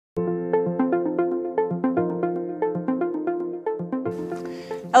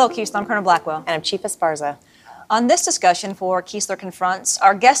Hello, Keesler. I'm Colonel Blackwell. And I'm Chief Esparza. On this discussion for Keesler Confronts,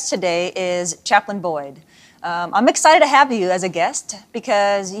 our guest today is Chaplain Boyd. I'm excited to have you as a guest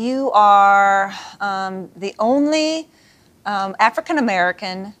because you are the only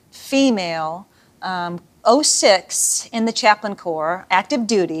African-American female 06 in the Chaplain Corps, active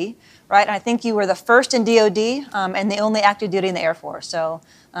duty, right? And I think you were the first in DOD and the only active duty in the Air Force. So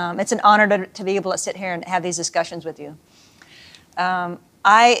it's an honor to be able to sit here and have these discussions with you.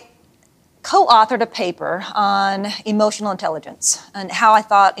 I co-authored a paper on emotional intelligence and how I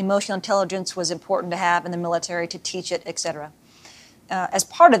thought emotional intelligence was important to have in the military, to teach it, etc. As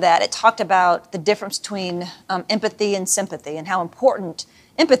part of that, it talked about the difference between empathy and sympathy and how important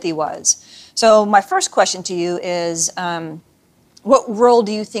empathy was. So my first question to you is, what role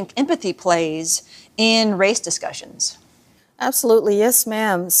do you think empathy plays in race discussions? Absolutely, yes,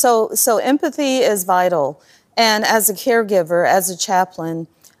 ma'am. So empathy is vital. And as a caregiver, as a chaplain,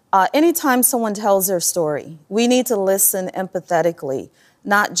 anytime someone tells their story, we need to listen empathetically,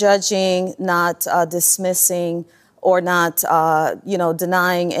 not judging, not dismissing, or not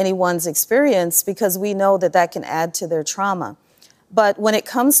denying anyone's experience, because we know that that can add to their trauma. But when it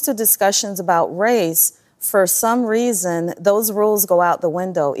comes to discussions about race, for some reason, those rules go out the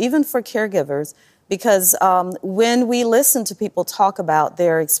window, even for caregivers, because when we listen to people talk about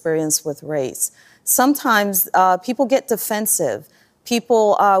their experience with race, sometimes people get defensive.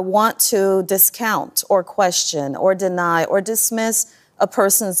 People want to discount or question or deny or dismiss a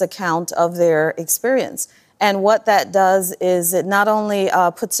person's account of their experience. And what that does is it not only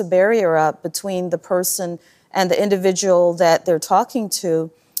puts a barrier up between the person and the individual that they're talking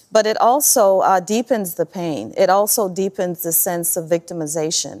to, but it also deepens the pain. It also deepens the sense of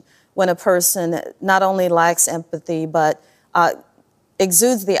victimization when a person not only lacks empathy, but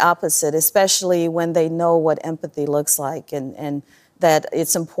exudes the opposite, especially when they know what empathy looks like and that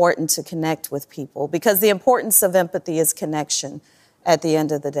it's important to connect with people, because the importance of empathy is connection at the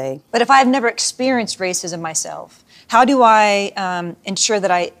end of the day. But if I've never experienced racism myself, how do I ensure that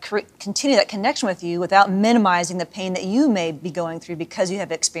I continue that connection with you without minimizing the pain that you may be going through because you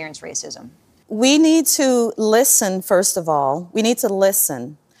have experienced racism? We need to listen, first of all. We need to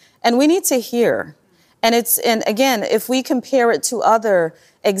listen, and we need to hear. And again, if we compare it to other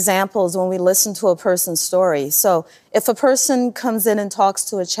examples when we listen to a person's story. So if a person comes in and talks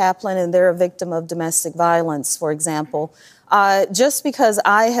to a chaplain and they're a victim of domestic violence, for example, just because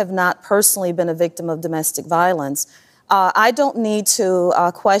I have not personally been a victim of domestic violence, I don't need to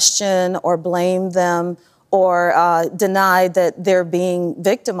question or blame them or deny that they're being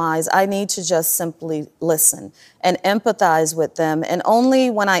victimized. I need to just simply listen and empathize with them. And only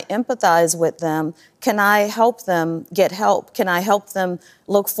when I empathize with them can I help them get help. Can I help them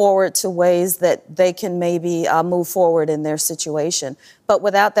look forward to ways that they can maybe move forward in their situation. But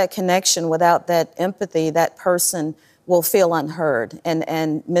without that connection, without that empathy, that person will feel unheard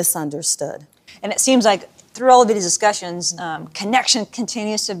and misunderstood. And it seems like through all of these discussions, connection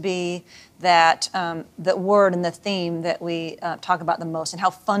continues to be that word and the theme that we talk about the most, and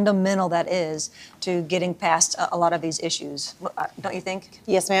how fundamental that is to getting past a lot of these issues. Don't you think?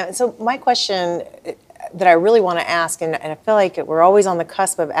 Yes, ma'am. So my question that I really want to ask, and I feel like we're always on the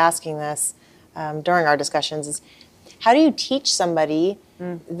cusp of asking this during our discussions, is how do you teach somebody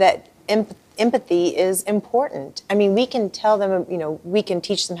that empathy is important? I mean, we can tell them, we can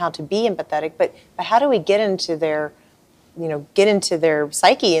teach them how to be empathetic, but how do we get into their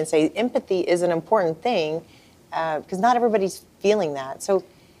psyche and say empathy is an important thing, because not everybody's feeling that. So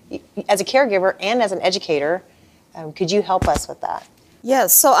as a caregiver and as an educator, could you help us with that?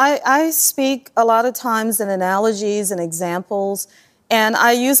 Yes, so I speak a lot of times in analogies and examples, and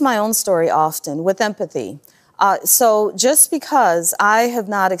I use my own story often with empathy. So just because I have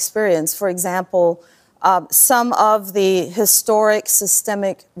not experienced, for example, some of the historic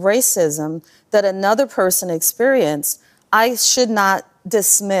systemic racism that another person experienced, I should not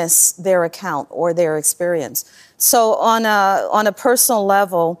dismiss their account or their experience. So on a personal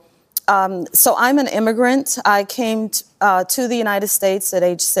level, so I'm an immigrant. I came to the United States at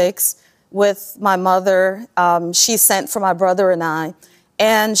age 6 with my mother. She sent for my brother and I.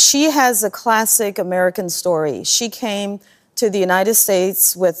 And she has a classic American story. She came to the United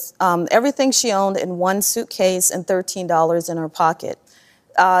States with everything she owned in one suitcase and $13 in her pocket,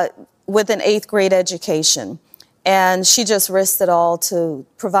 with an 8th grade education. And she just risked it all to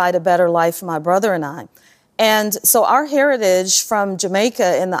provide a better life for my brother and I. And so our heritage from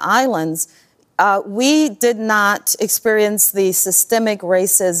Jamaica in the islands, we did not experience the systemic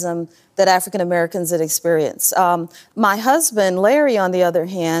racism that African Americans had experienced. My husband, Larry, on the other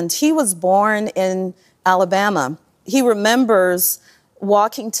hand, he was born in Alabama. He remembers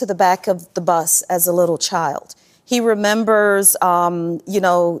walking to the back of the bus as a little child. He remembers,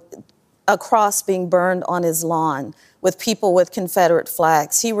 a cross being burned on his lawn with people with Confederate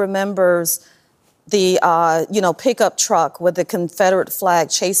flags. He remembers the, pickup truck with the Confederate flag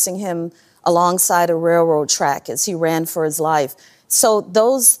chasing him alongside a railroad track as he ran for his life. So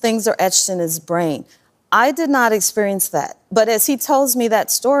those things are etched in his brain. I did not experience that, but as he tells me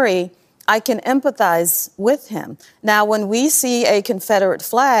that story, I can empathize with him. Now, when we see a Confederate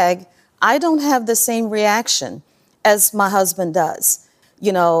flag, I don't have the same reaction as my husband does.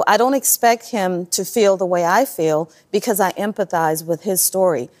 I don't expect him to feel the way I feel because I empathize with his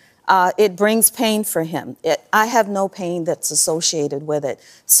story. It brings pain for him. I have no pain that's associated with it.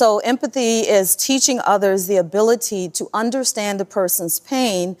 So empathy is teaching others the ability to understand a person's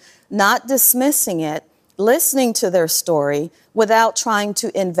pain, not dismissing it, listening to their story without trying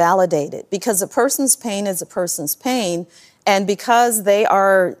to invalidate it. Because a person's pain is a person's pain, and because they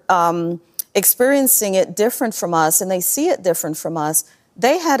are experiencing it different from us and they see it different from us,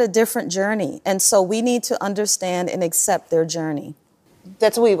 they had a different journey. And so we need to understand and accept their journey.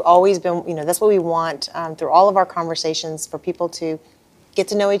 That's what we've always been, that's what we want through all of our conversations, for people to get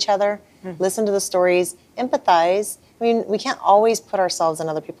to know each other, listen to the stories, empathize. I mean, we can't always put ourselves in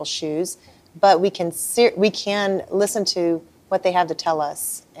other people's shoes, but we can listen to what they have to tell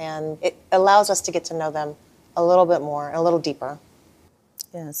us, and it allows us to get to know them a little bit more, a little deeper.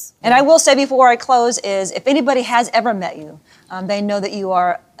 Yes. And I will say before I close is, if anybody has ever met you, they know that you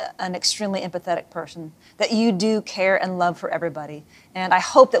are an extremely empathetic person, that you do care and love for everybody. And I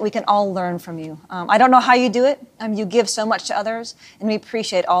hope that we can all learn from you. I don't know how you do it. You give so much to others, and we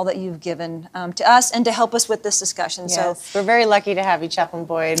appreciate all that you've given to us and to help us with this discussion. Yes, so we're very lucky to have you, Chaplain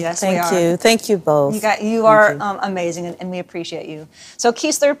Boyd. Yes, Thank we are. you. Thank you both. You are amazing, and we appreciate you. So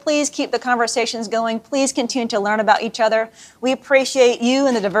Keesler, please keep the conversations going. Please continue to learn about each other. We appreciate you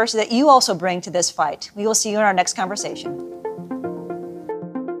and the diversity that you also bring to this fight. We will see you in our next conversation.